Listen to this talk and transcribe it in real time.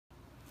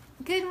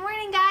Good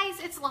morning, guys.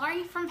 It's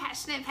Laurie from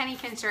Passionate Penny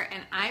Pincher,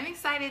 and I'm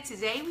excited.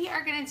 Today we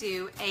are going to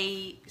do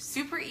a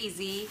super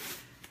easy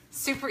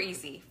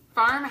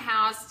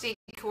farmhouse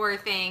decor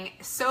thing.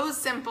 So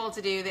simple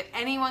to do that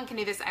anyone can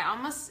do this. I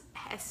almost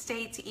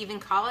hesitate to even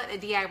call it a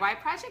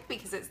DIY project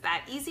because it's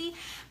that easy,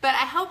 but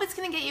I hope it's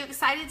going to get you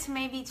excited to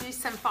maybe do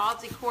some fall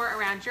decor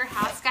around your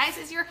house. Guys,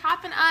 as you're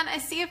hopping on, I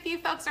see a few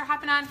folks are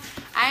hopping on.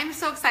 I'm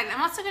so excited.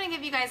 I'm also going to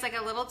give you guys like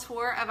a little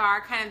tour of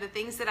our kind of the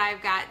things that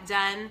I've got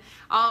done,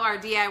 all of our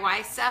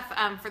DIY stuff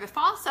for the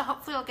fall, so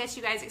hopefully it'll get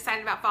you guys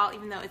excited about fall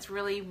even though it's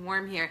really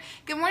warm here.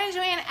 Good morning,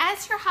 Joanne.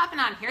 As you're hopping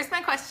on, here's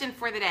my question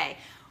for the day.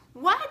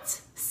 What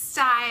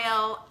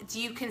style do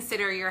you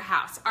consider your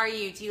house?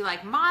 Do you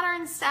like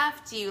modern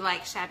stuff? Do you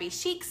like shabby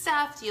chic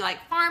stuff? Do you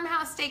like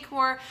farmhouse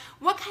decor?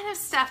 What kind of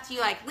stuff do you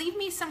like? Leave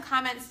me some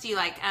comments. Do you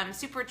like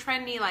super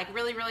trendy, like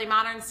really, really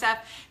modern stuff?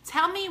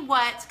 Tell me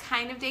what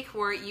kind of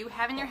decor you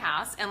have in your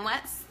house, and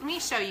let me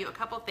show you a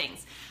couple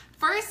things.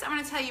 First, I'm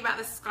going to tell you about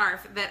the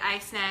scarf that I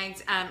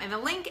snagged, and the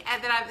link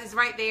that is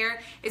right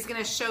there is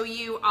going to show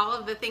you all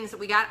of the things that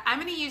we got. I'm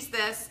going to use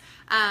this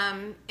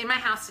in my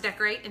house to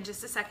decorate in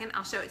just a second.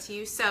 I'll show it to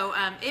you. So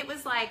it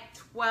was like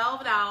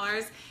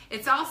 $12.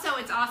 It's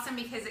awesome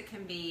because it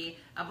can be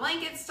a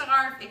blanket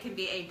scarf, it can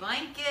be a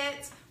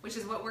blanket, which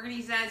is what we're going to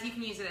use it as. You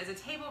can use it as a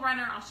table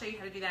runner. I'll show you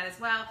how to do that as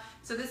well.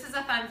 So this is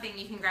a fun thing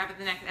you can grab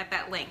at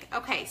that link.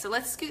 Okay, so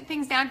let's scoot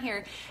things down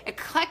here.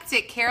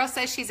 Eclectic. Carol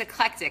says she's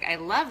eclectic. I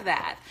love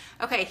that.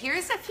 Okay,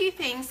 here's a few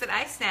things that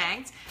I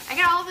snagged. I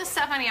got all this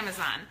stuff on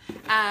Amazon,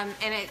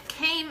 and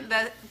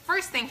the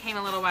first thing came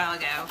a little while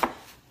ago.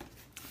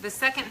 The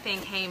second thing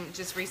came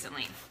just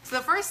recently. So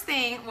the first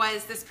thing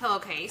was this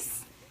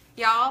pillowcase.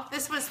 Y'all,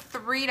 this was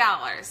 $3.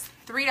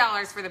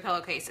 $3 for the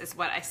pillowcase is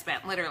what I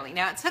spent, literally.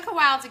 Now, it took a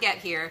while to get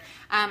here.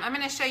 I'm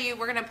going to show you,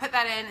 we're going to put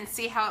that in and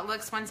see how it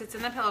looks once it's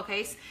in the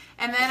pillowcase.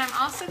 And then I'm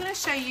also going to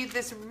show you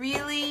this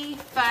really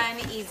fun,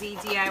 easy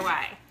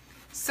DIY.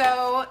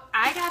 So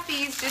I got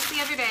these just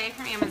the other day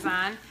from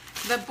Amazon.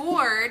 The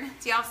board,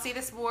 do y'all see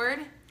this board?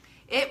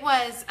 It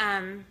was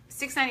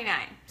 $6.99,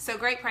 so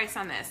great price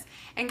on this.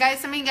 And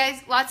guys,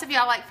 lots of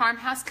y'all like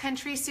Farmhouse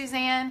Country,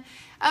 Suzanne.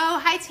 Oh,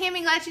 hi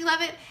Tammy, glad you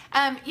love it.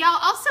 Y'all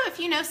also,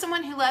 if you know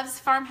someone who loves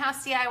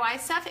Farmhouse DIY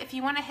stuff, if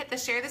you want to hit the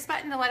share this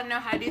button to let them know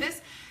how to do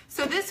this.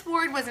 So this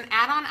board was an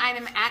add-on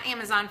item at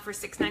Amazon for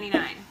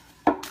 $6.99.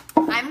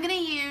 I'm going to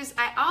use,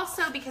 I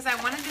also, because I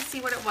wanted to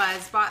see what it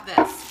was, bought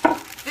this.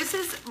 This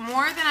is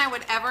more than I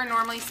would ever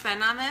normally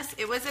spend on this.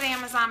 It was at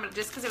Amazon, but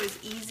just because it was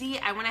easy,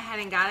 I went ahead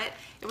and got it.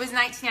 It was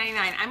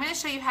 $19.99. I'm going to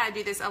show you how to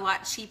do this a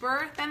lot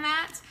cheaper than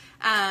that.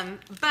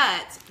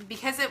 But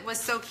because it was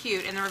so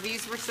cute and the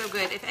reviews were so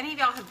good, if any of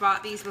y'all have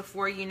bought these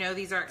before, you know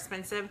these are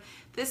expensive.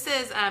 This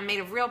is made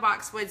of real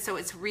boxwood, so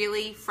it's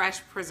really fresh,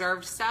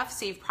 preserved stuff.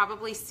 So you've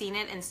probably seen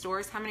it in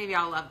stores. How many of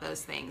y'all love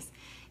those things?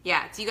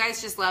 Yeah, do you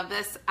guys just love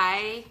this?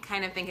 I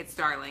kind of think it's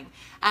darling.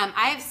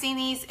 I have seen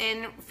these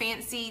in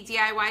fancy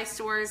DIY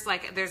stores,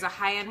 like there's a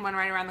high-end one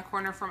right around the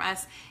corner from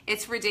us.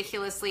 It's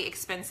ridiculously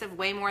expensive,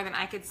 way more than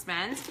I could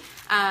spend.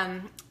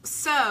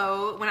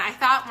 So when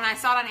I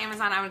saw it on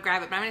Amazon, I would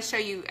grab it, but I'm gonna show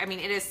you, I mean,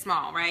 it is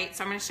small, right?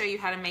 So I'm gonna show you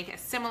how to make a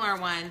similar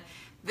one.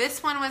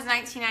 This one was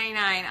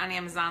 $19.99 on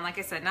Amazon. Like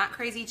I said, not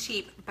crazy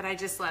cheap, but I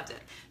just loved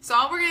it. So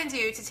all we're gonna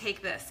do to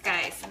take this,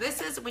 guys,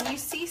 this is when you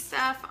see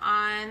stuff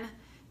on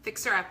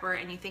Fixer Upper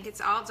and you think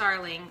it's all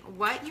darling,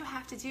 what you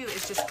have to do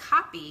is just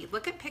copy,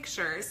 look at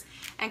pictures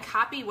and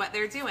copy what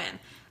they're doing.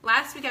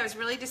 Last week I was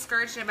really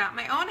discouraged about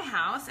my own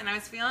house and I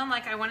was feeling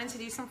like I wanted to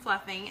do some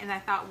fluffing, and I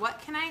thought, what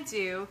can I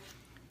do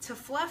to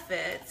fluff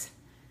it?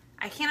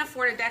 I can't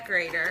afford a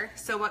decorator,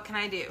 so what can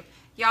I do?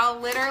 Y'all,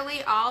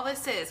 literally all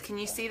this is, can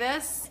you see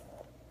this?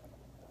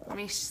 Let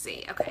me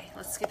see. Okay,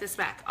 let's get this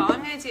back. All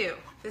I'm gonna do,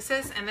 this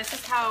is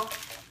how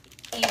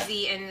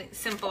easy and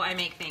simple I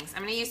make things.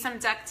 I'm gonna use some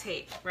duct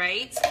tape,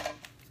 right?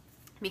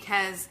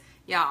 Because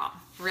y'all,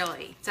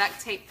 really, duct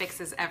tape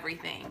fixes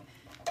everything.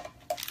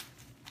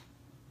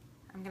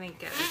 I'm gonna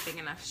get a big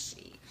enough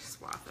sheet,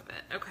 swath of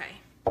it.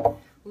 Okay,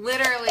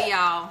 literally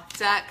y'all,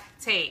 duct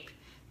tape.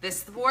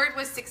 This board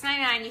was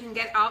 $6.99. You can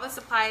get all the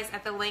supplies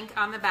at the link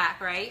on the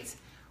back, right?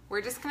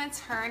 We're just gonna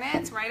turn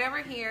it right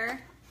over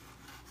here.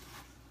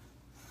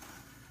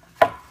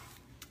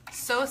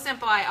 So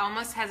simple, I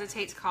almost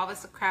hesitate to call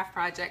this a craft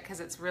project because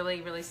it's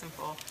really, really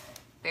simple.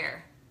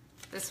 There.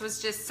 This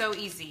was just so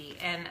easy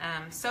and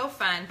so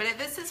fun. But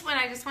this is when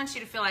I just want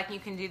you to feel like you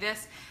can do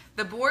this.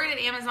 The board at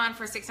Amazon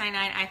for $6.99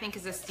 I think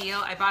is a steal.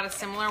 I bought a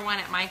similar one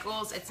at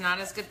Michael's. It's not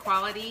as good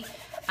quality.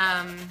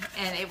 And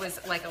it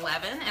was like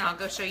 $11. And I'll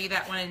go show you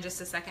that one in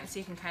just a second so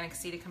you can kind of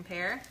see to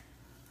compare.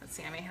 Let's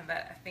see, I may have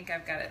that. I think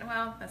I've got it.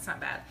 Well, that's not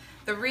bad.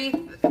 The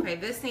wreath, okay,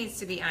 this needs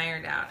to be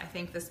ironed out. I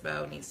think this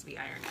bow needs to be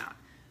ironed out.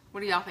 What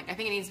do y'all think? I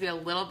think it needs to be a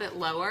little bit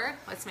lower.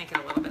 Let's make it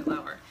a little bit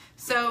lower.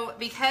 So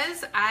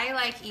because I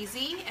like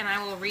easy and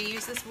I will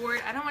reuse this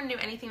board, I don't want to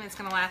do anything that's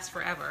going to last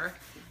forever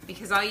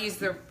because I'll use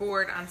the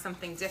board on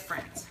something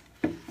different.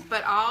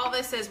 But all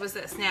this was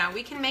this. Now,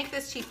 we can make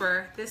this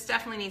cheaper. This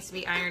definitely needs to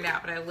be ironed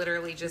out, but I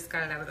literally just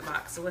got it out of the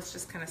box. So let's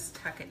just kind of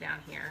tuck it down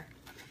here.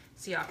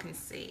 so y'all can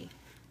see.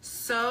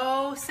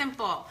 So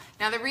simple.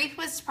 Now the wreath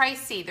was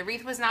pricey. The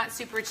wreath was not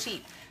super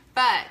cheap,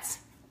 but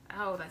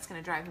oh, that's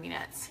gonna drive me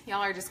nuts.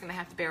 Y'all are just gonna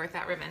have to bear with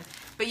that ribbon.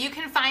 But you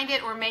can find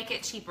it or make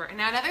it cheaper.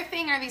 Now another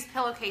thing are these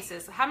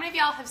pillowcases. How many of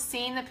y'all have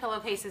seen the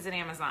pillowcases at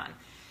Amazon?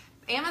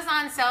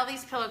 Amazon sell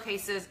these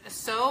pillowcases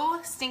so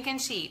stinking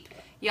cheap.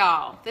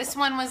 Y'all, this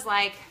one was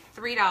like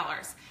 $3.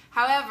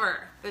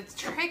 However,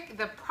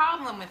 the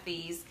problem with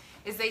these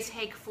is they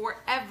take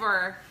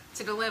forever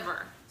to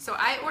deliver. So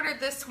I ordered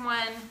this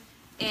one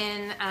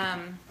in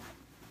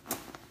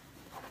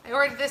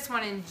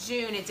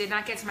June. It did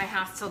not get to my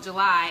house till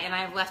July, and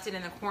I've left it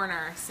in the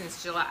corner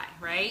since July,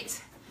 right?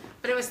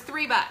 But it was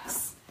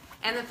 $3.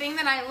 And the thing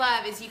that I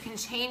love is you can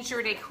change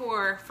your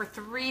decor for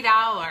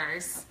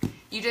 $3.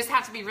 You just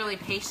have to be really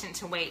patient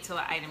to wait till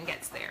the item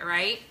gets there,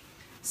 right?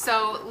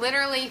 So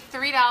literally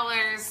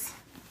 $3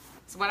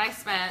 is what I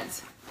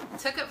spent. It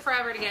took it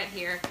forever to get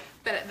here.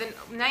 But the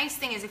nice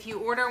thing is if you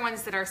order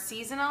ones that are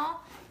seasonal,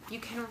 you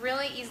can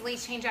really easily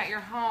change out your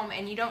home,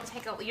 and you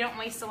don't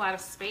waste a lot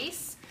of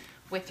space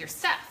with your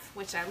stuff,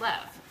 which I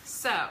love.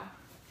 So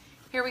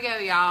here we go,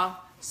 y'all.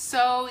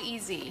 So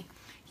easy.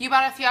 You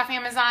bought a few off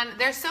Amazon.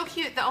 They're so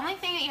cute. The only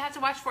thing that you have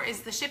to watch for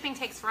is the shipping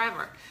takes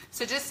forever.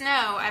 So just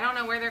know, I don't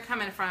know where they're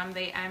coming from.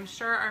 They, I'm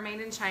sure, are made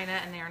in China,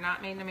 and they are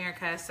not made in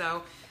America.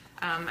 So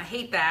I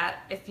hate that.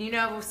 If you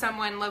know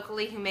someone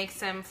locally who makes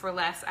them for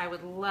less, I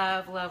would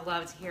love, love,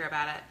 love to hear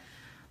about it.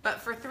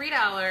 But for $3,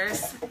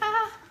 here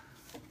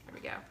we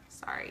go.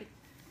 Sorry.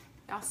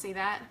 Y'all see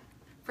that?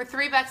 For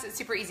 $3, it's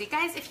super easy.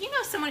 Guys, if you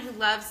know someone who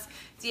loves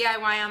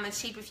DIY on the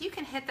cheap, if you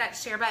can hit that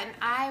share button,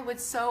 I would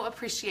so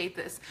appreciate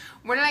this.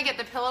 Where did I get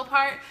the pillow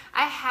part?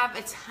 I have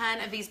a ton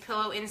of these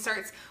pillow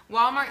inserts.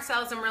 Walmart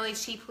sells them really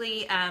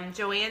cheaply.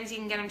 Joann's, you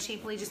can get them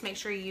cheaply. Just make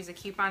sure you use a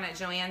coupon at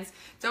Joann's.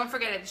 Don't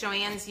forget at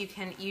Joann's, you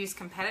can use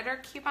competitor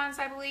coupons,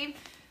 I believe.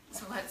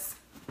 So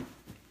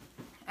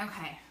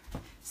okay.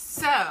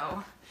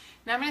 So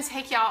now I'm going to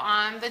take y'all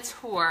on the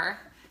tour.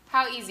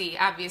 How easy.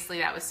 Obviously,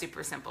 that was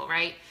super simple,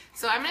 right?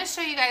 So I'm going to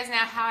show you guys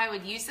now how I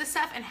would use this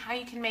stuff and how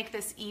you can make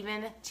this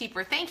even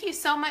cheaper. Thank you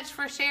so much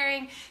for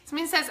sharing.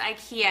 Somebody says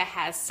IKEA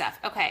has stuff.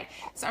 Okay,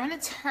 so I'm going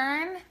to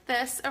turn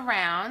this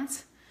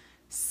around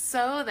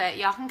so that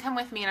y'all can come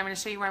with me, and I'm going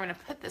to show you where I'm going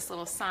to put this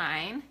little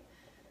sign.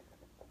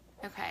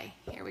 Okay,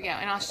 here we go.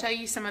 And I'll show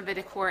you some of the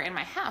decor in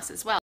my house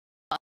as well.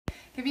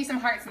 Give you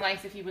some hearts and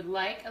likes if you would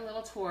like a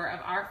little tour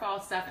of our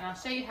fall stuff, and I'll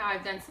show you how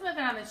I've done some of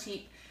it on the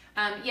cheap.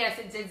 Yes,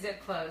 it did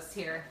zip closed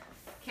here.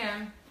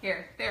 Kim,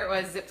 here, there it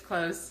was, zipped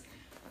closed.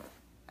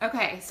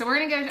 Okay, so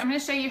I'm gonna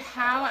show you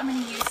how I'm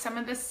gonna use some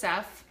of this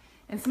stuff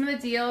and some of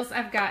the deals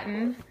I've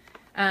gotten.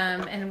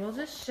 And we'll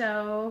just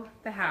show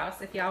the house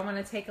if y'all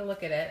wanna take a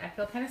look at it. I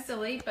feel kind of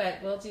silly, but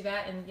we'll do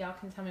that and y'all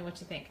can tell me what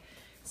you think.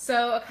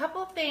 So a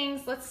couple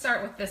things, let's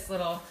start with this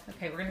little,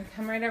 okay, we're gonna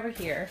come right over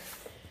here.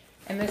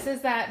 And this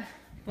is that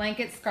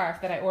blanket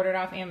scarf that I ordered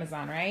off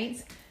Amazon,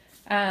 right?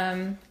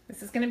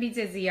 This is going to be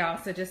dizzy, y'all,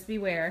 so just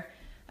beware.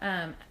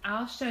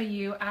 I'll show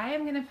you. I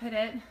am going to put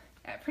it,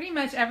 pretty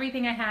much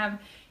everything I have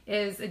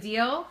is a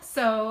deal.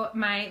 So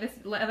this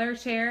leather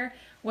chair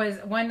was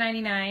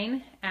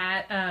 $1.99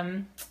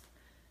 at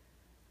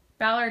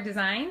Ballard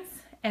Designs,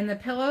 and the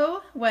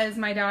pillow was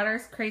my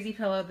daughter's crazy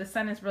pillow. The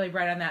sun is really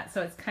bright on that,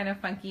 so it's kind of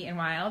funky and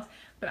wild.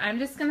 But I'm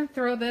just going to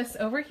throw this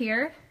over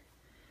here,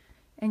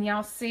 and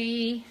y'all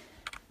see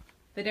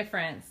the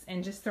difference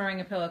in just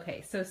throwing a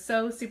pillowcase.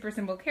 So super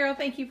simple. Carol,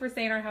 thank you for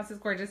saying our house is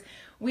gorgeous.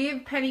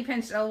 We've penny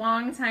pinched a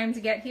long time to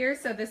get here,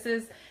 so this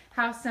is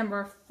house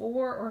number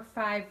 4 or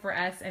 5 for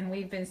us, and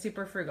we've been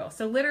super frugal.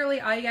 So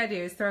literally all you gotta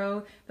do is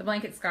throw the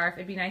blanket scarf.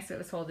 It'd be nice if it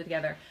was folded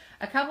together.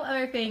 A couple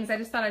other things, I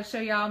just thought I'd show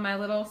y'all my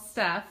little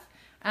stuff.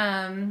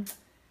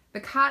 The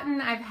cotton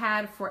I've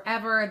had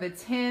forever, the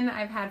tin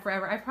I've had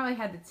forever. I've probably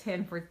had the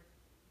tin for,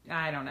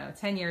 I don't know,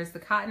 10 years. The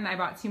cotton, I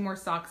bought 2 more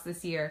socks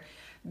this year.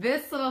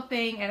 This little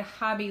thing at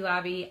Hobby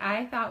Lobby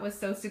I thought was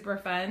so super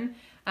fun.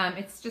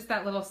 It's just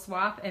that little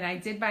swath, and I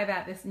did buy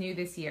that this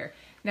year.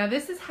 Now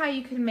this is how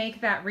you can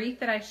make that wreath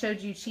that I showed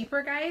you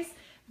cheaper, guys.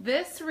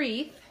 This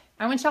wreath,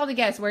 I want y'all to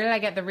guess, where did I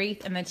get the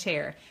wreath and the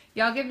chair?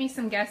 Y'all give me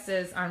some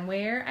guesses on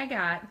where I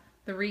got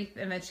the wreath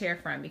and the chair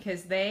from,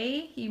 because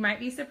you might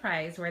be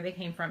surprised where they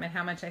came from and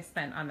how much I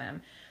spent on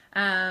them.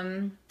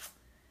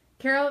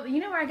 Carol, you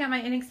know where I got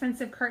my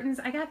inexpensive curtains?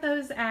 I got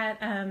those at,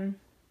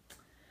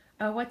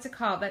 what's it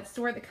called? That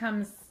store that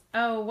comes,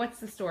 what's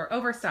the store?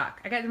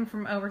 Overstock. I got them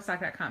from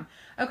overstock.com.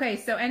 Okay,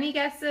 so any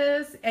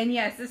guesses? And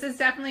yes, this is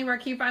definitely where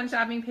coupon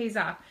shopping pays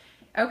off.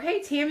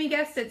 Okay, Tammy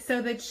guessed it.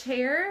 So the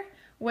chair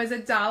was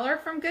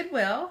 $1 from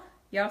Goodwill.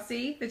 Y'all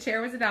see? The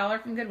chair was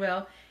 $1 from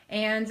Goodwill.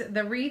 And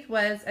the wreath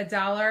was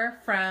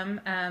 $1 from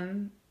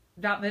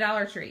the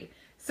Dollar Tree.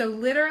 So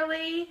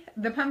literally,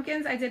 the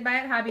pumpkins I did buy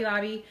at Hobby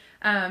Lobby.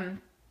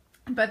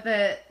 But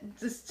the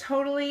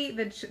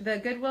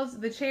Goodwill's,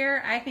 the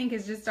chair, I think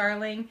is just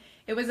darling.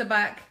 It was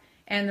 $1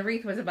 and the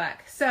wreath was $1.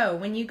 So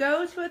when you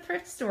go to a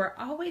thrift store,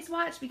 always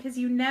watch, because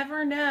you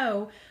never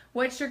know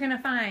what you're going to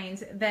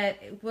find that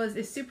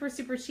is super,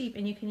 super cheap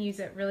and you can use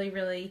it really,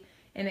 really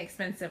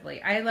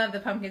inexpensively. I love the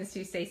pumpkins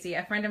too, Stacy.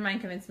 A friend of mine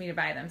convinced me to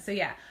buy them. So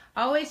yeah,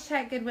 always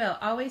check Goodwill.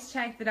 Always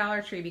check the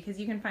Dollar Tree because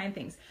you can find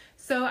things.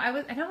 So I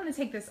don't want to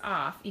take this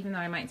off, even though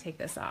I might take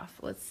this off.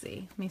 Let's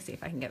see. Let me see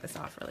if I can get this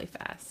off really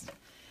fast.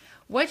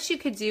 What you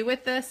could do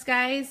with this,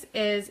 guys,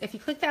 is if you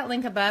click that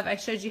link above, I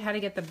showed you how to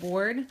get the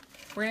board.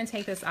 We're going to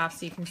take this off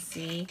so you can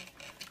see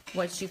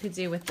what you could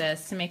do with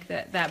this to make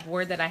that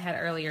board that I had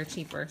earlier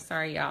cheaper.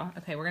 Sorry, y'all.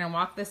 Okay, we're going to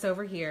walk this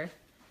over here.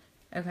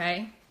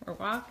 Okay, we're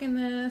walking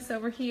this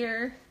over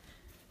here.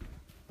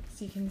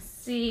 So you can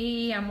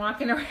see I'm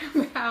walking around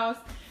the house.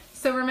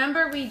 So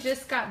remember, we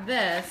just got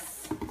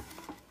this.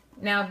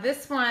 Now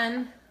this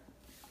one,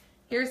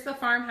 here's the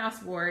Farmhouse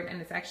board,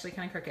 and it's actually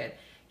kind of crooked.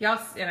 Y'all,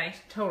 and I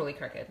totally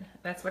crooked.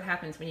 That's what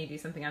happens when you do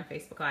something on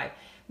Facebook Live.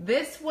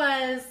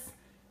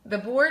 The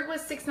board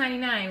was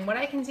 $6.99. What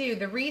I can do,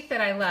 the wreath that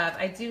I love,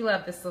 I do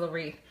love this little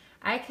wreath.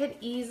 I could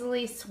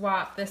easily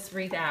swap this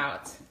wreath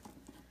out.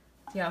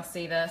 Y'all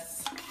see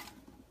this?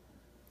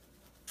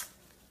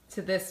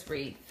 To this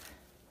wreath.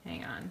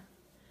 Hang on.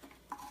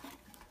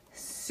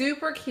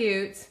 Super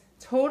cute,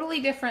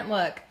 totally different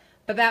look.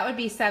 But that would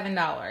be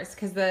 $7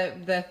 because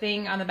the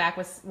thing on the back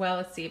was, well,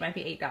 let's see, it might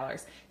be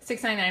 $8.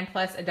 $6.99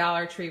 plus a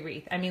Dollar Tree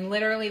wreath. I mean,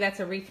 literally, that's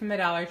a wreath from the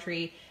Dollar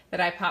Tree that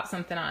I popped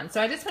something on.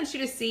 So I just want you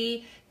to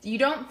see, you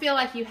don't feel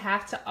like you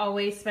have to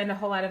always spend a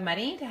whole lot of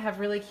money to have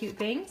really cute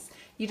things.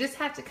 You just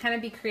have to kind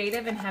of be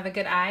creative and have a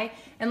good eye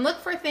and look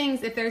for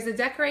things. If there's a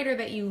decorator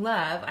that you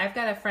love, I've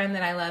got a friend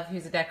that I love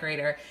who's a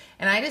decorator,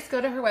 and I just go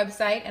to her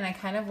website and I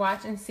kind of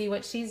watch and see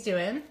what she's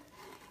doing.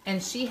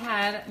 And she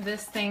had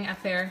this thing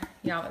up there.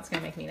 Y'all, that's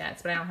going to make me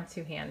nuts, but I don't have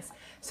two hands.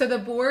 So the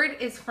board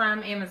is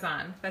from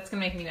Amazon. That's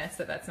going to make me nuts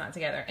that that's not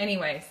together.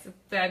 Anyways,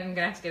 I'm going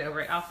to have to get over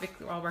it.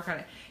 I'll work on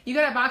it. You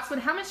got a boxwood.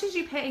 How much did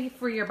you pay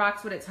for your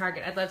boxwood at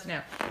Target? I'd love to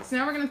know. So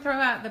now we're going to throw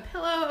out the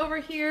pillow over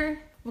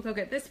here. We'll go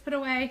get this put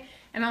away.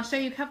 And I'll show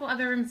you a couple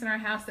other rooms in our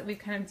house that we've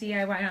kind of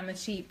DIY'd on the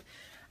cheap.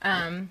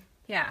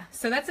 Yeah,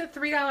 so that's a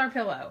 $3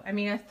 pillow. I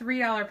mean, a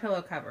 $3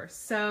 pillow cover.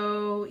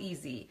 So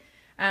easy.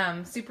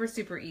 Super,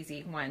 super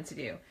easy one to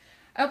do.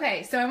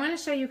 Okay, so I want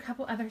to show you a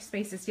couple other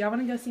spaces. Y'all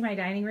want to go see my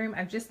dining room?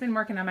 I've just been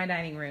working on my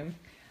dining room,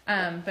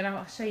 but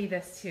I'll show you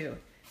this too.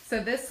 So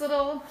these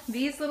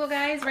little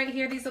guys right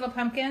here, these little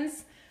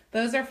pumpkins,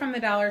 those are from the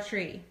Dollar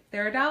Tree.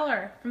 They're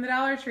 $1 from the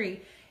Dollar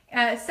Tree.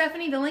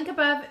 Stephanie, the link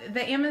above,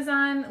 the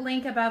Amazon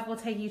link above will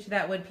take you to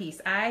that wood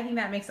piece. I think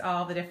that makes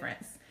all the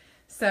difference.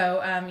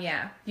 So,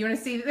 yeah. You want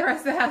to see the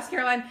rest of the house,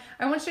 Caroline?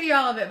 I won't show you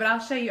all of it, but I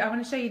want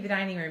to show you the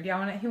dining room.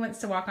 Who wants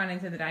to walk on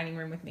into the dining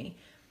room with me?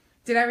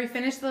 Did I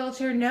refinish the little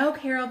chair? No,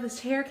 Carol,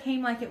 this chair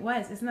came like it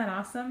was. Isn't that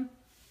awesome?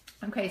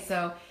 Okay,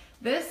 so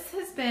this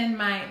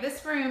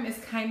room is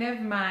kind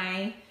of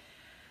my,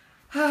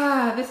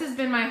 this has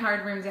been my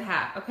hard room to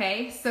have,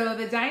 okay? So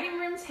the dining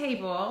room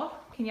table,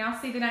 can y'all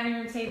see the dining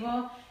room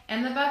table?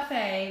 And the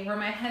buffet were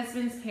my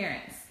husband's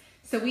parents.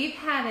 So we've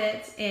had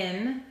it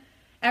in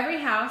every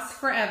house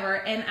forever,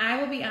 and I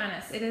will be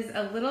honest, it is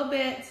a little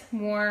bit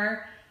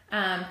more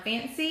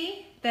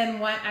fancy than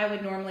what I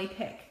would normally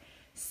pick.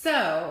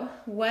 So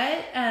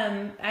what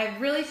I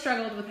really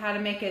struggled with how to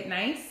make it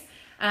nice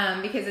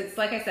because it's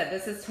like I said,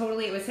 it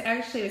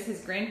was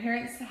his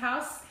grandparents'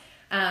 house,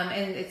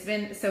 and it's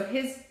been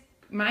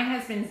my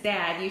husband's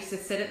dad used to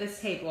sit at this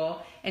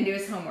table and do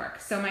his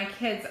homework. So my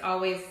kids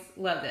always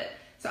loved it.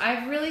 So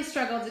I've really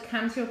struggled to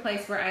come to a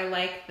place where I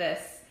like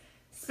this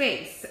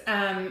space.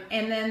 And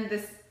then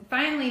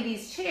finally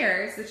these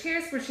chairs, the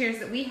chairs were chairs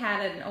that we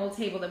had at an old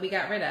table that we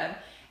got rid of.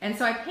 And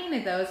so I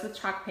painted those with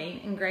chalk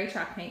paint and gray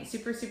chalk paint,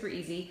 super, super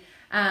easy.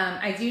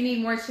 I do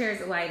need more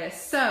chairs at Lyda.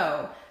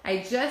 So I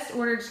just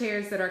ordered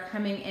chairs that are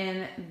coming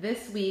in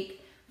this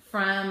week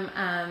from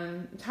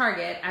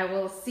Target. I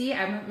will see,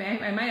 I might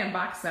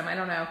unbox them, I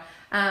don't know.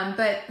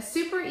 But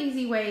super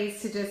easy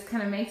ways to just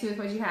kind of make do with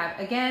what you have.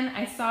 Again,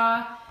 I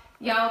saw,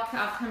 y'all,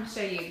 I'll come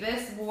show you.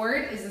 This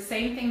board is the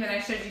same thing that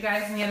I showed you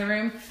guys in the other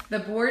room. The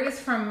board is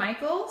from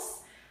Michael's.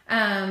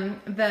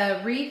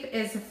 The wreath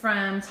is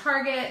from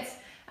Target.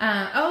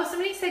 Oh,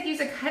 somebody said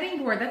use a cutting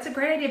board. That's a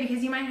great idea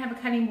because you might have a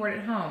cutting board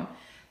at home.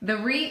 The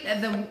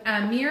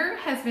mirror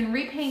has been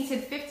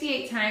repainted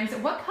 58 times.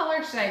 What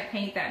color should I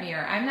paint that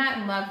mirror? I'm not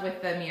in love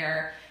with the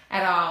mirror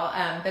at all,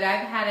 but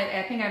I've had it,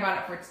 I think I bought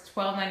it for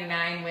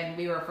 $12.99 when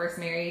we were first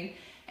married.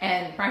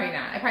 And probably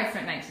not. I probably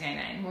spent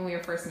 $19.99 when we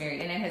were first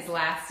married, and it has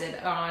lasted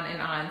on and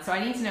on. So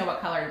I need to know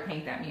what color to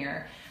paint that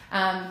mirror.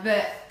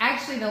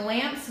 Actually, the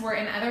lamps were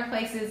in other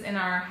places in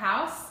our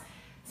house.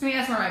 To me,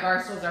 that's where my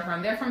bar stools are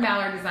from. They're from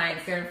Ballard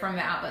Designs. They're from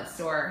the outlet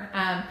store.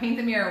 Paint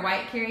the mirror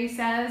white, Carrie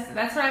says.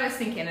 That's what I was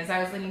thinking as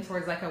I was leaning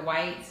towards like a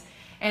white.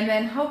 And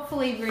then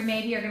hopefully we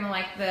maybe are going to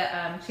like the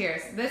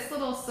chairs. This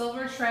little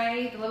silver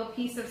tray, the little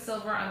piece of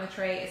silver on the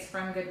tray is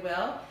from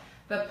Goodwill.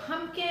 The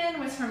pumpkin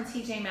was from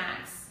TJ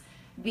Maxx.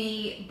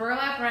 The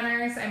burlap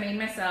runners I made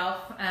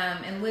myself,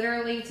 and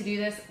literally to do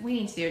this, we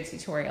need to do a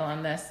tutorial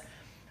on this.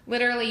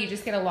 Literally, you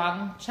just get a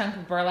long chunk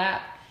of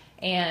burlap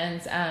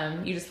and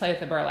you just play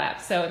with the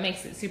burlap. So it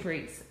makes it super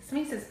easy.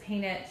 Somebody says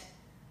paint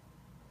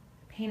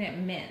paint it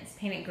mint,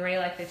 paint it gray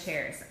like the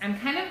chairs. I'm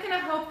kind of gonna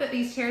hope that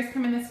these chairs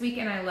come in this week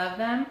and I love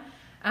them.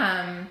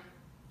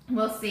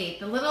 We'll see.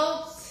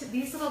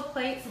 These little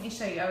plates, let me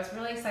show you. I was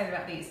really excited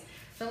about these.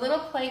 The little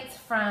plates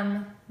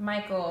from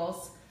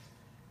Michael's,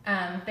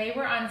 they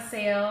were on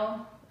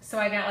sale. So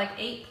I got like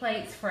 8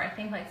 plates for I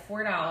think like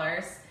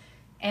 $4.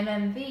 And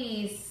then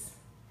these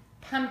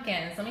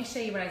pumpkins, let me show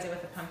you what I did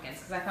with the pumpkins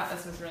because I thought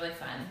this was really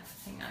fun.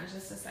 Hang on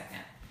just a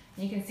second.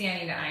 You can see I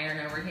need to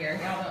iron over here.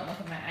 Y'all don't look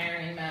at my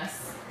ironing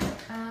mess.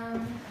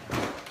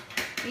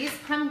 These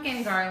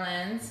pumpkin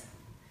garlands,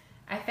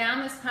 I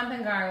found this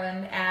pumpkin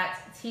garland at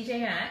TJ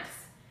Maxx,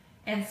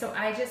 and so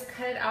I just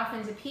cut it off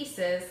into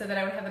pieces so that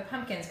I would have the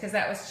pumpkins because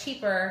that was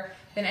cheaper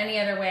than any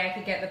other way I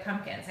could get the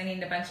pumpkins. I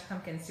needed a bunch of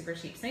pumpkins super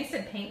cheap. Somebody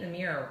said paint the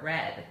mirror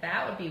red.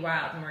 That would be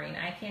wild, Maureen.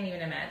 I can't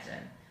even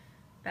imagine.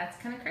 That's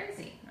kind of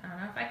crazy. I don't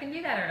know if I can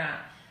do that or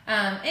not.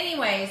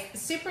 Anyways,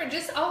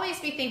 just always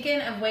be thinking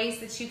of ways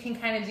that you can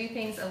kind of do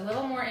things a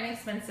little more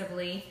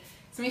inexpensively.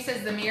 Somebody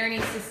says the mirror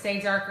needs to stay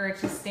darker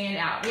to stand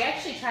out. We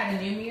actually tried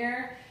a new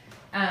mirror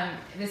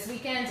this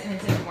weekend and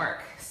it didn't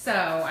work. So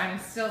I'm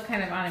still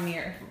kind of on a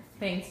mirror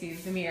thing to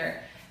the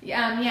mirror.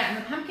 Yeah, and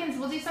the pumpkins,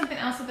 we'll do something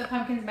else with the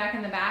pumpkins back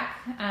in the back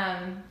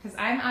because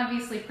I'm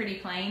obviously pretty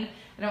plain.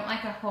 I don't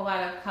like a whole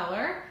lot of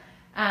color.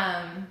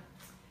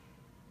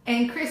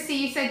 And Christy,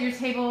 you said your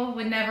table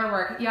would never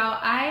work. Y'all,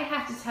 I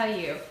have to tell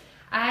you,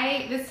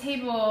 this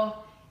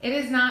table, it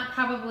is not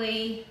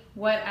probably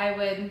what I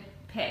would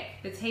pick.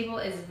 The table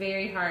is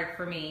very hard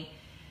for me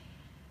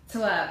to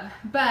love,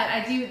 but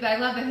I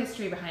love the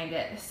history behind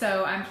it.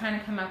 So I'm trying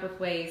to come up with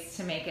ways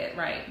to make it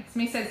right.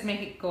 Somebody says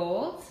make it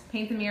gold,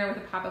 paint the mirror with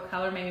a pop of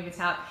color, maybe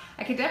metallic.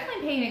 I could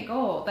definitely paint it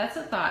gold. That's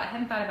a thought. I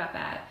hadn't thought about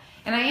that.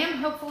 And I am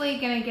hopefully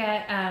gonna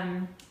get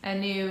a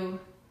new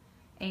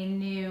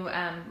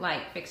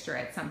light fixture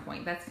at some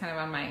point. That's kind of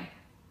on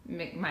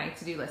my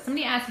to-do list.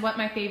 Somebody asked what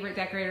my favorite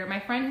decorator. My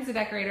friend who's a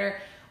decorator,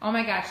 oh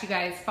my gosh, you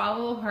guys,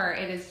 follow her.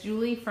 It is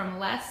Julie from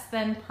Less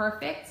Than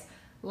Perfect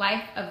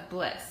Life of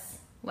Bliss.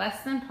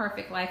 Less Than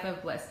Perfect Life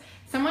of Bliss.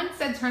 Someone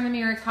said turn the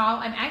mirror tall.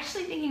 I'm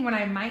actually thinking what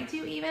I might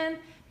do even,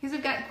 because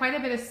we've got quite a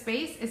bit of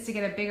space, is to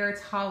get a bigger,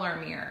 taller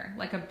mirror.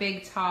 Like a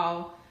big,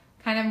 tall,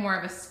 kind of more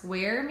of a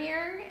square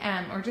mirror,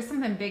 or just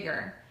something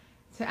bigger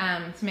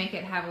to make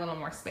it have a little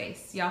more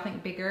space. Y'all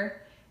think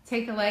bigger?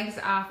 Take the legs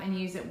off and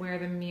use it where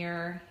the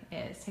mirror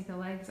is. Take the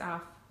legs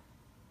off.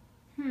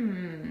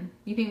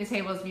 You think the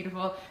table is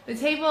beautiful? The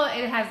table,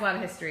 it has a lot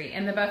of history.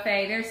 And the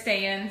buffet, they're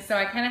staying, so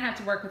I kind of have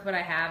to work with what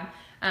I have.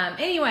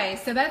 Anyway,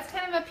 so that's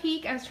kind of a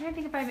peek. I was trying to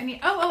think if I have any.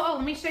 Oh,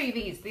 let me show you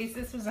these.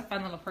 This was a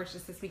fun little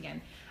purchase this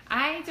weekend.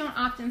 I don't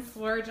often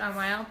splurge on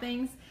wild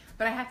things,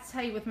 but I have to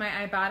tell you, with my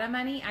Ibotta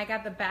money, I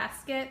got the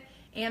basket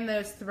and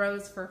those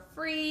throws for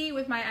free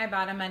with my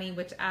Ibotta money,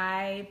 which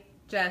I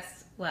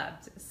just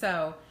loved.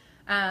 So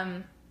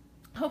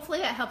hopefully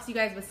that helps you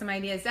guys with some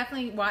ideas.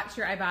 Definitely watch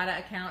your Ibotta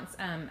accounts.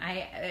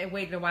 I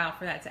waited a while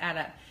for that to add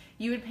up.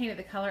 You would paint it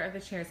the color of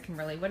the chairs,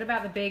 Kimberly. What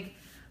about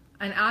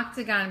an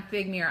octagon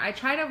big mirror? I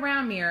tried a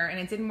round mirror and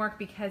it didn't work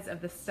because of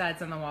the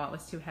studs on the wall. It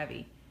was too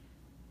heavy.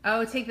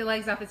 Oh, take the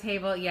legs off the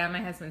table. Yeah, my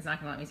husband's not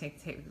gonna let me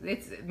take the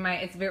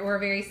table. We're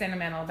very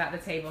sentimental about the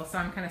table, so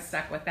I'm kind of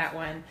stuck with that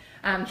one.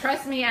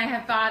 Trust me, I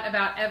have thought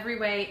about every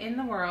way in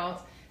the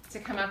world to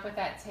come up with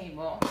that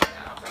table.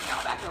 I'll bring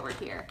y'all back over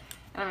here,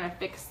 and I'm gonna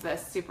fix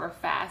this super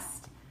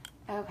fast.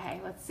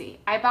 Okay, let's see.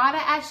 Ibotta,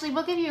 actually,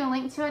 we'll give you a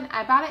link to it.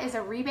 Ibotta is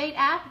a rebate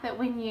app that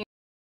when you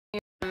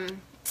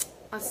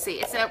let's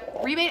see, it's a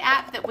rebate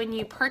app that when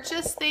you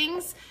purchase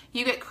things,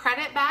 you get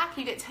credit back.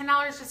 You get $10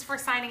 just for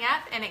signing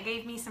up, and it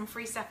gave me some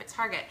free stuff at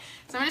Target.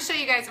 So I'm gonna show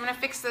you guys, I'm gonna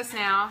fix this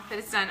now that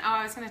it's done. Oh,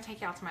 I was gonna take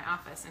y'all to my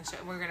office and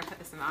we're gonna put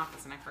this in the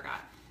office and I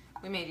forgot.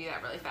 We may do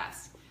that really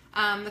fast.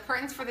 The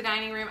curtains for the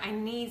dining room, I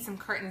need some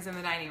curtains in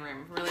the dining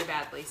room really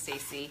badly,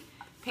 Stacy.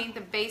 Paint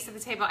the base of the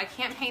table. I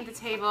can't paint the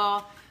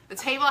table. The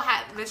table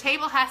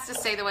has to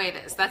stay the way it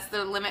is. That's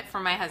the limit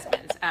for my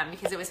husband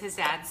because it was his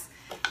dad's,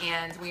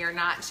 and we are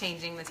not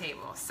changing the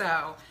table.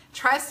 So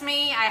trust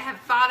me, I have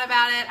thought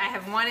about it. I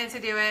have wanted to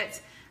do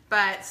it,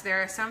 but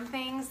there are some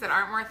things that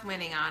aren't worth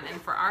winning on,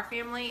 and for our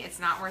family, it's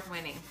not worth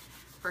winning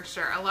for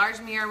sure. A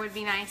large mirror would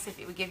be nice if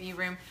it would give you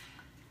room.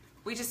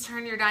 We just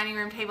turned your dining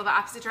room table the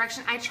opposite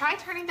direction. I tried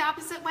turning the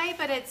opposite way,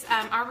 but it's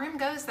our room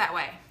goes that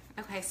way.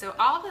 Okay, so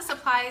all of the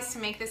supplies to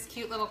make this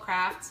cute little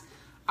craft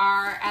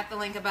are at the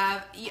link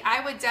above.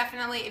 I would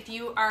definitely, if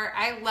you are,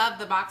 I love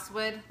the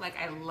boxwood, like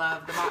I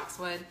love the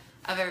boxwood,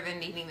 other than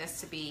needing this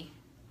to be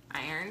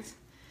ironed.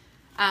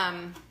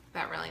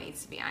 That really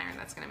needs to be ironed.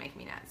 That's gonna make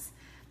me nuts.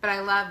 But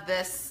I love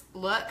this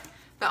look.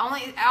 All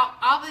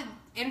the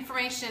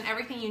information,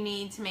 everything you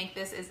need to make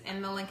this is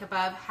in the link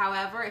above.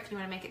 However, if you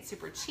wanna make it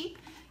super cheap,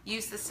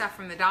 use the stuff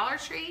from the Dollar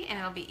Tree and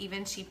it'll be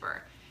even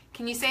cheaper.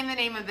 Can you say the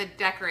name of the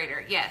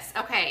decorator? Yes.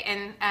 Okay,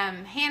 and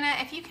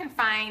Hannah, if you can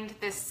find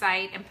this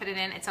site and put it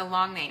in, it's a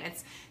long name.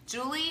 It's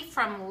Julie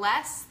from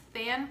Less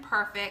Than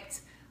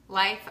Perfect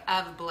Life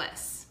of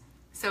Bliss.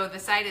 So the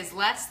site is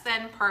Less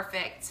Than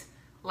Perfect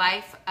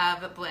Life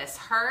of Bliss.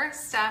 Her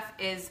stuff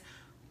is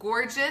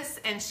gorgeous,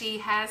 and she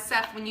has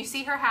stuff. When you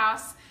see her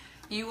house,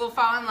 you will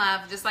fall in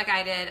love, just like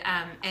I did.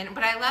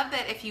 But I love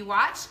that if you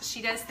watch,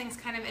 she does things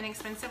kind of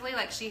inexpensively.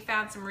 Like she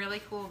found some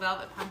really cool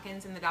velvet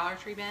pumpkins in the Dollar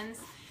Tree bins.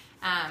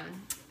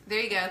 There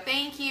you go.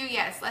 Thank you.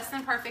 Yes, Less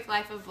Than Perfect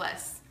Life of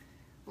Bliss.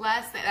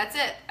 That's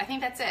it. I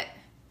think that's it.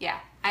 Yeah,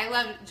 I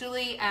love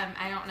Julie.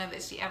 I don't know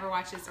that she ever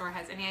watches or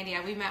has any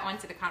idea. We met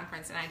once at a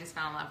conference and I just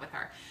fell in love with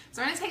her.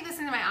 So I'm going to take this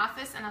into my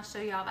office and I'll show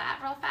you all that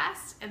real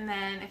fast. And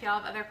then if y'all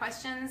have other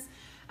questions,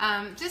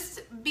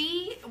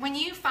 when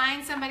you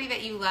find somebody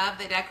that you love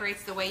that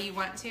decorates the way you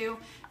want to,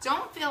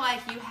 don't feel like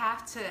you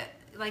have to,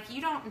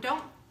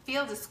 don't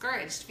feel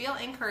discouraged. Feel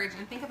encouraged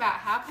and think about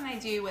how can I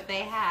do what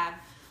they have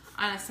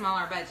on a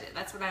smaller budget.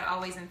 That's what I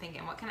always am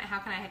thinking. How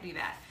can I do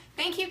that?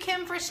 Thank you,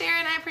 Kim, for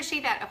sharing. I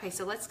appreciate that. Okay,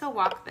 so let's go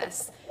walk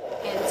this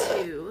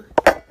into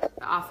the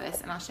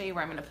office, and I'll show you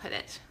where I'm going to put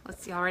it.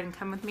 Let's see. Y'all ready to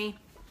come with me?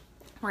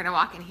 We're going to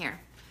walk in here.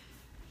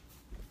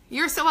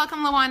 You're so welcome,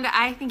 LaWanda.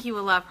 I think you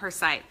will love her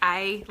site.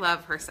 I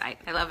love her site.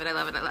 I love it. I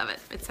love it. I love it.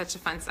 It's such a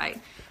fun site.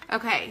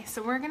 Okay,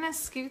 so we're going to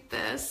scoot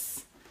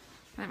this.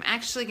 I'm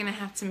actually going to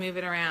have to move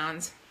it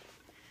around.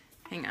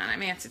 Hang on. I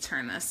may have to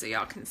turn this so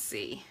y'all can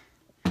see.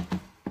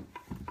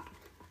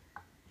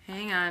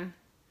 Hang on.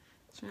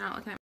 So you're not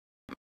looking at.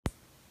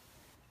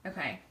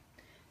 Okay,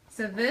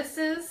 so this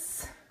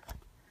is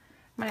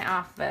my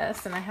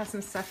office, and I have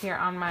some stuff here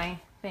on my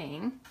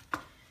thing.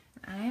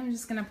 I am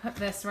just gonna put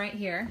this right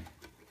here.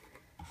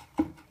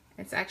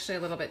 It's actually a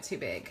little bit too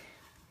big.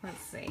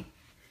 Let's see.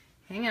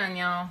 Hang on,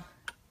 y'all.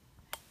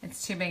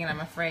 It's too big, and I'm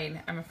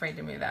afraid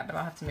to move that, but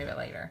I'll have to move it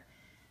later.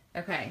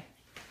 Okay,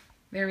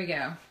 there we go.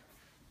 I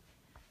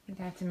think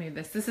I have to move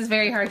this. This is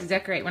very hard to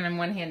decorate when I'm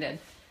one-handed.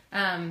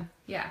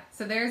 Yeah,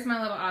 so there's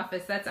my little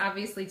office. That's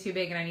obviously too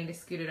big, and I need to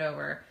scoot it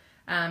over.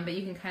 But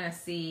you can kind of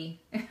see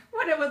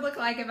what it would look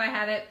like if I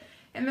had it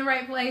in the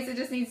right place. It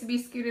just needs to be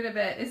scooted a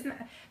bit.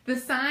 The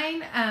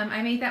sign,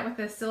 I made that with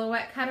a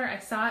silhouette cutter. I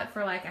saw it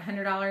for like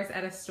 $100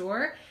 at a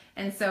store.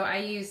 And so I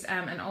used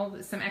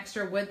some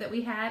extra wood that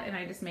we had, and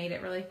I just made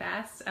it really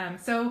fast.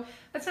 So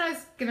that's what I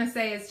was going to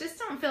say is just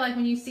don't feel like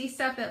when you see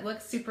stuff that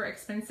looks super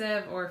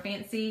expensive or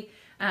fancy,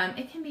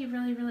 it can be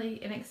really,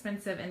 really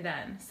inexpensive and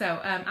done.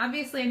 So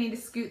obviously I need to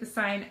scoot the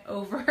sign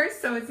over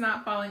so it's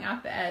not falling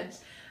off the edge.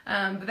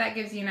 But that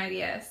gives you an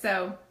idea.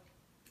 So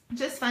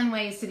just fun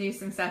ways to do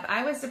some stuff.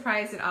 I was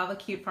surprised at all the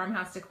cute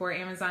farmhouse decor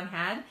Amazon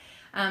had.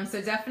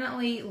 So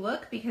definitely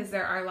look, because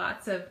there are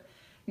lots of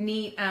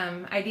neat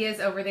ideas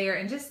over there,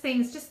 and just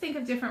think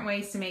of different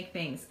ways to make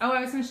things. Oh,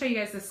 I was going to show you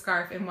guys the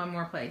scarf in one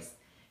more place.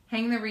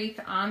 Hang the wreath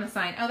on the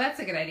sign. Oh, that's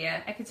a good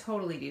idea. I could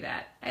totally do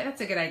that.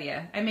 That's a good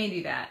idea. I may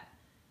do that.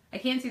 I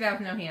can't do that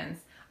with no hands.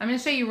 I'm going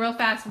to show you real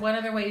fast one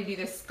other way to do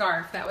this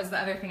scarf. That was the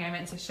other thing I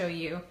meant to show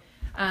you.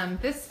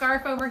 This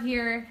scarf over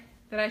here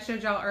that I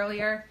showed y'all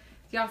earlier,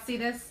 do y'all see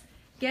this?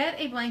 Get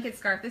a blanket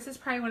scarf. This is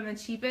probably one of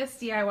the cheapest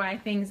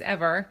DIY things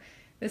ever.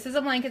 This is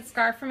a blanket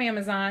scarf from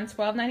Amazon,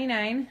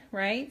 $12.99,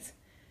 right?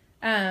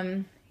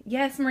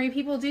 Yes, Marie,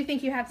 people do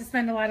think you have to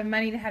spend a lot of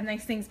money to have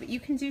nice things, but you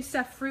can do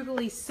stuff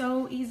frugally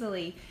so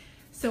easily.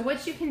 So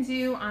what you can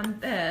do on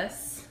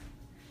this,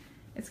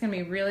 it's going to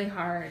be really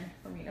hard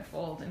for me to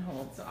fold and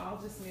hold, so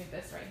I'll just move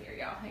this right here,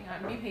 y'all. Hang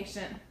on, be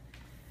patient.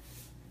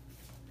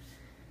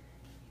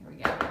 Here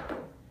we go.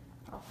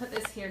 I'll put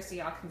this here so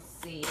y'all can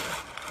see.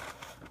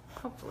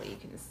 Hopefully you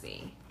can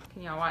see.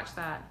 Can y'all watch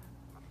that?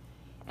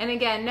 And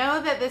again,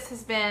 know that this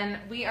has been,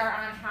 we're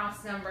on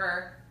house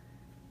number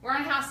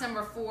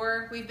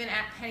 4. We've been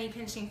at penny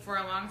pinching for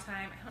a long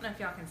time. I don't know if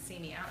y'all can see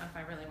me. I don't know if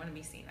I really want to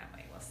be seen that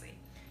way. We'll see.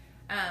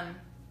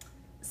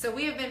 So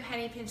we have been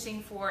penny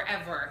pinching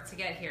forever to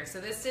get here.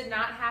 So this did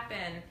not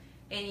happen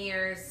in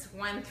years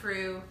 1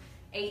 through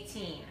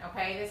 18.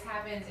 Okay, this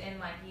happened in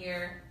like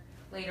year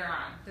later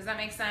on. Does that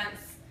make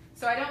sense?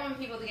 So I don't want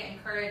people to get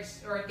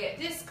encouraged or get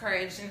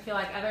discouraged and feel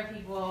like other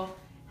people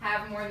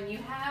have more than you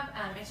have.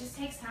 It just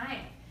takes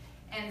time.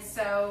 And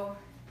so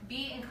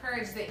be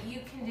encouraged that you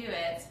can do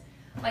it.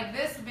 Like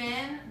this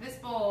bin, this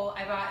bowl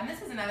I bought, and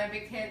this is another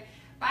big tip.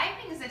 Buy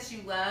things that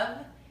you love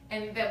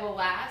and that will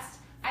last.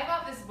 I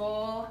bought this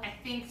bowl, I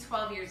think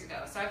 12 years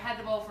ago. So I've had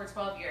the bowl for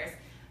 12 years.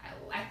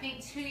 I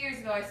think 2 years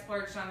ago I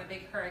splurged on the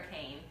big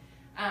hurricane.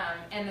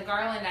 And the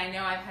garland, I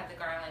know I've had the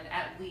garland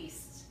at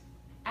least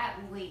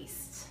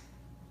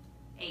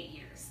 8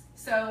 years.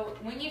 So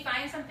when you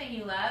find something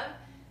you love,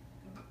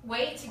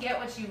 wait to get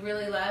what you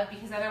really love,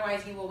 because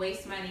otherwise you will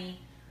waste money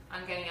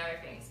on getting other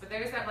things. But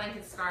there's that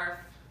blanket scarf.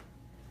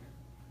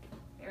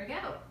 There we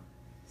go.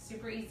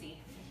 Super easy.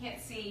 You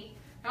can't see.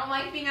 I don't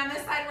like being on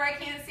this side where I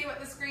can't see what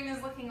the screen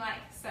is looking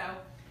like. So,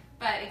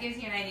 but it gives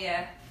you an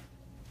idea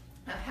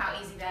of how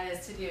easy that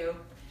is to do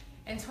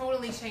and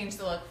totally change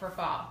the look for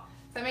fall.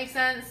 Does that make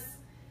sense?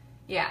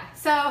 Yeah.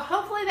 So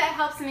hopefully that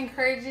helps and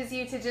encourages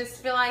you to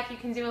just feel like you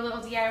can do a little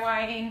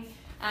DIYing.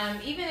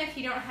 Even if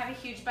you don't have a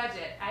huge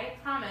budget. I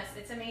promise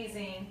it's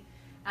amazing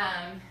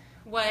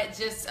what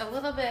just a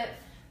little bit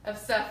of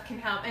stuff can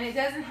help. And it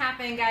doesn't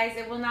happen, guys,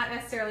 it will not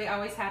necessarily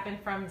always happen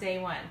from day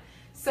one.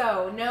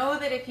 So know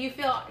that if you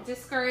feel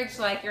discouraged,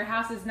 like your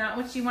house is not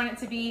what you want it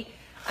to be,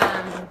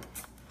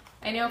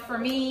 I know for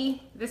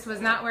me, this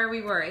was not where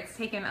we were. It's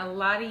taken a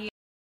lot of years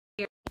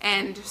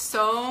and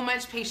so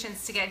much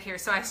patience to get here.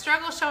 So I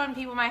struggle showing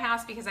people my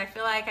house because I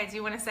feel like I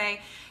do want to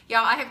say,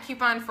 y'all, I have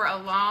couponed for a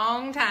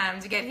long time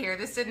to get here.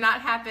 This did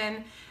not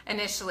happen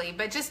initially,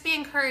 but just be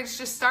encouraged.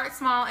 Just start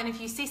small, and if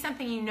you see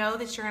something you know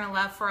that you're going to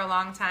love for a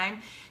long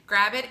time,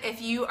 grab it.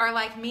 If you are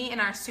like me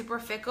and are super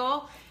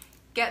fickle,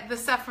 get the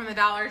stuff from the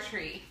Dollar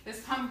Tree.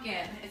 This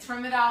pumpkin, it's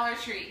from the Dollar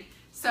Tree.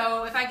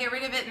 So if I get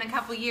rid of it in a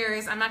couple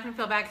years, I'm not going to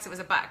feel bad because it was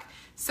 $1.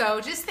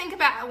 So just think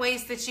about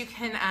ways that you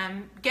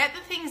can get the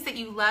things that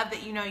you love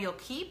that you know you'll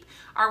keep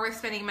are worth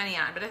spending money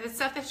on. But if it's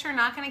stuff that you're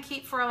not going to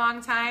keep for a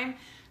long time,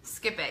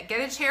 skip it. Get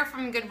a chair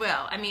from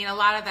Goodwill. I mean, a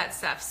lot of that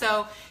stuff.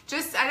 So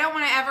just, I don't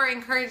want to ever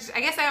encourage, I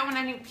guess I don't want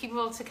any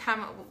people to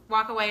come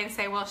walk away and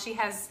say, well, she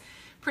has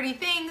pretty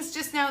things.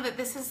 Just know that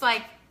this is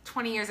like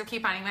 20 years of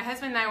couponing. My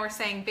husband and I were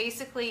saying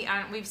basically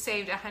we've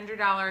saved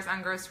 $100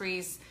 on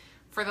groceries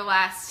for the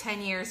last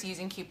 10 years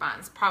using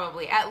coupons,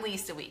 probably at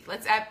least a week.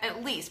 Let's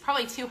at least,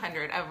 probably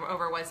 200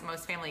 over what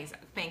most families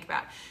think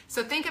about.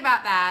 So think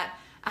about that,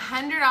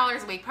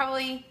 $100 a week,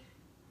 probably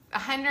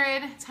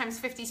 100 times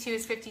 52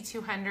 is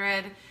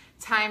 5,200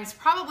 times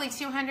probably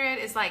 200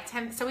 is like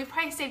 10. So we've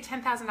probably saved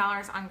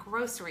 $10,000 on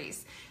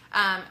groceries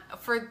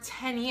for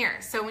 10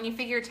 years. So when you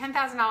figure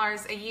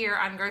 $10,000 a year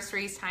on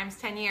groceries times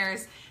 10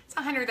 years, it's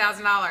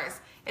 $100,000.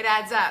 It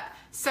adds up.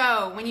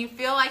 So when you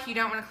feel like you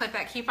don't want to click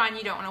that coupon,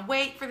 you don't want to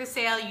wait for the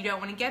sale, you don't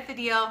want to get the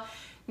deal,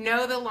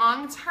 know the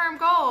long-term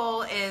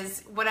goal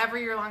is whatever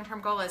your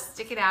long-term goal is,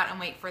 stick it out and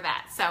wait for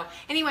that. So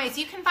anyways,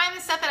 you can find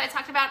the stuff that I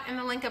talked about in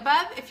the link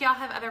above. If y'all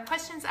have other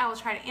questions, I will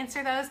try to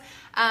answer those.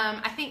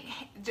 I'm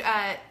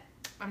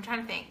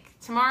trying to think.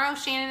 Tomorrow,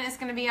 Shannon is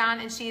going to be on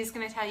and she is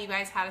going to tell you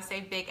guys how to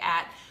save big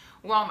at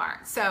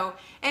Walmart. So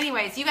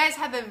anyways, you guys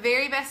have the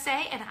very best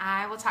day and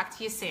I will talk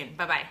to you soon.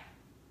 Bye-bye.